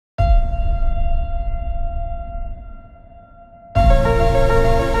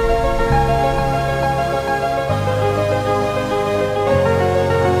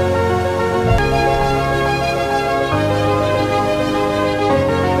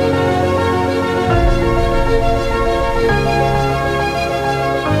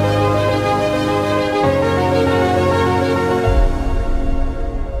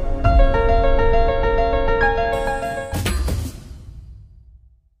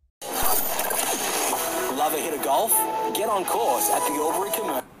Love a hit of golf? Get on course at the Albury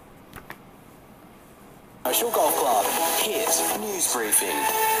Commercial Golf Club. Here's News Briefing.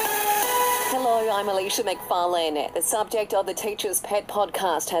 Hello, I'm Alicia McFarland. The subject of the Teacher's Pet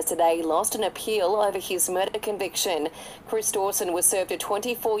podcast has today lost an appeal over his murder conviction. Chris Dawson was served a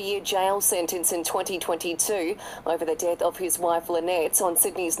 24-year jail sentence in 2022 over the death of his wife Lynette on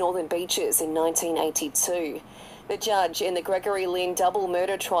Sydney's Northern Beaches in 1982. The judge in the Gregory Lynn double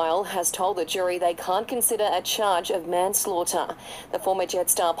murder trial has told the jury they can't consider a charge of manslaughter. The former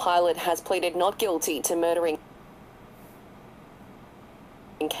Jetstar pilot has pleaded not guilty to murdering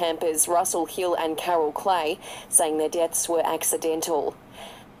campers Russell Hill and Carol Clay, saying their deaths were accidental.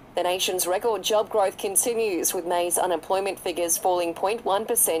 The nation's record job growth continues, with May's unemployment figures falling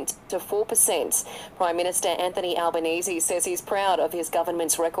 0.1% to 4%. Prime Minister Anthony Albanese says he's proud of his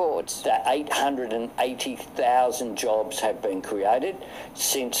government's record. 880,000 jobs have been created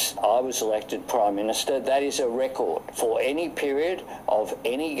since I was elected Prime Minister. That is a record for any period of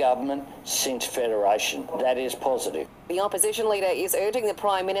any government since Federation. That is positive. The opposition leader is urging the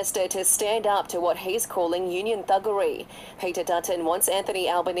Prime Minister to stand up to what he's calling union thuggery. Peter Dutton wants Anthony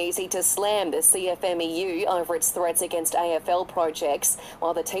Albanese to slam the CFMEU over its threats against AFL projects,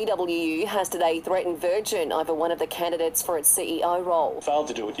 while the TWU has today threatened Virgin over one of the candidates for its CEO role. Failed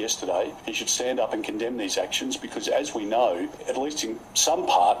to do it yesterday. He should stand up and condemn these actions because, as we know, at least in some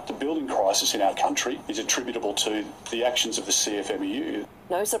part, the building crisis in our country is attributable to the actions of the CFMEU.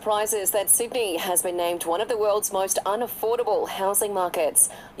 No surprises that Sydney has been named one of the world's most unaffordable housing markets.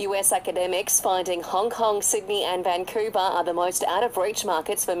 US academics finding Hong Kong, Sydney and Vancouver are the most out-of-reach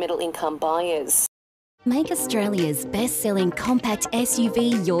markets for middle-income buyers. Make Australia's best-selling compact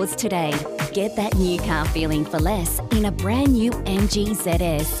SUV yours today. Get that new car feeling for less in a brand new MG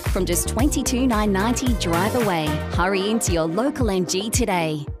ZS from just $22,990 drive away. Hurry into your local MG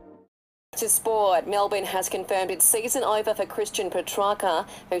today. To sport, Melbourne has confirmed its season over for Christian Petrarca,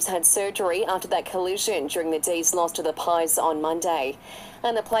 who's had surgery after that collision during the D's loss to the Pies on Monday.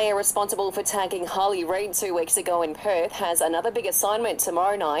 And the player responsible for tagging Harley Reid 2 weeks ago in Perth has another big assignment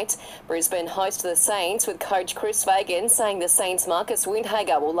tomorrow night. Brisbane host the Saints, with coach Chris Fagan saying the Saints' Marcus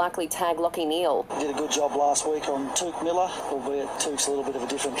Windhager will likely tag Lachie Neale. Did a good job last week on Touk Miller, albeit Touk's a little bit of a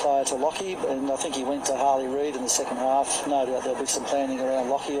different player to Lachie, and I think he went to Harley Reid in the second half. No doubt there'll be some planning around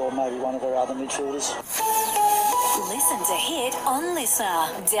Lachie or maybe one of our other midfielders. Listen to Hit on Listener.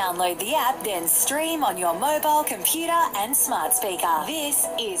 Download the app, then stream on your mobile, computer and smart speaker. This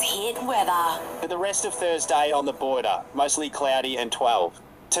is Hit Weather. For the rest of Thursday on the border, mostly cloudy and 12.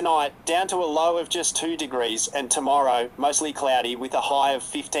 Tonight, down to a low of just 2 degrees, and tomorrow, mostly cloudy with a high of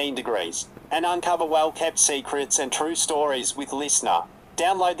 15 degrees. And uncover well-kept secrets and true stories with Listener.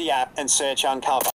 Download the app and search Uncover.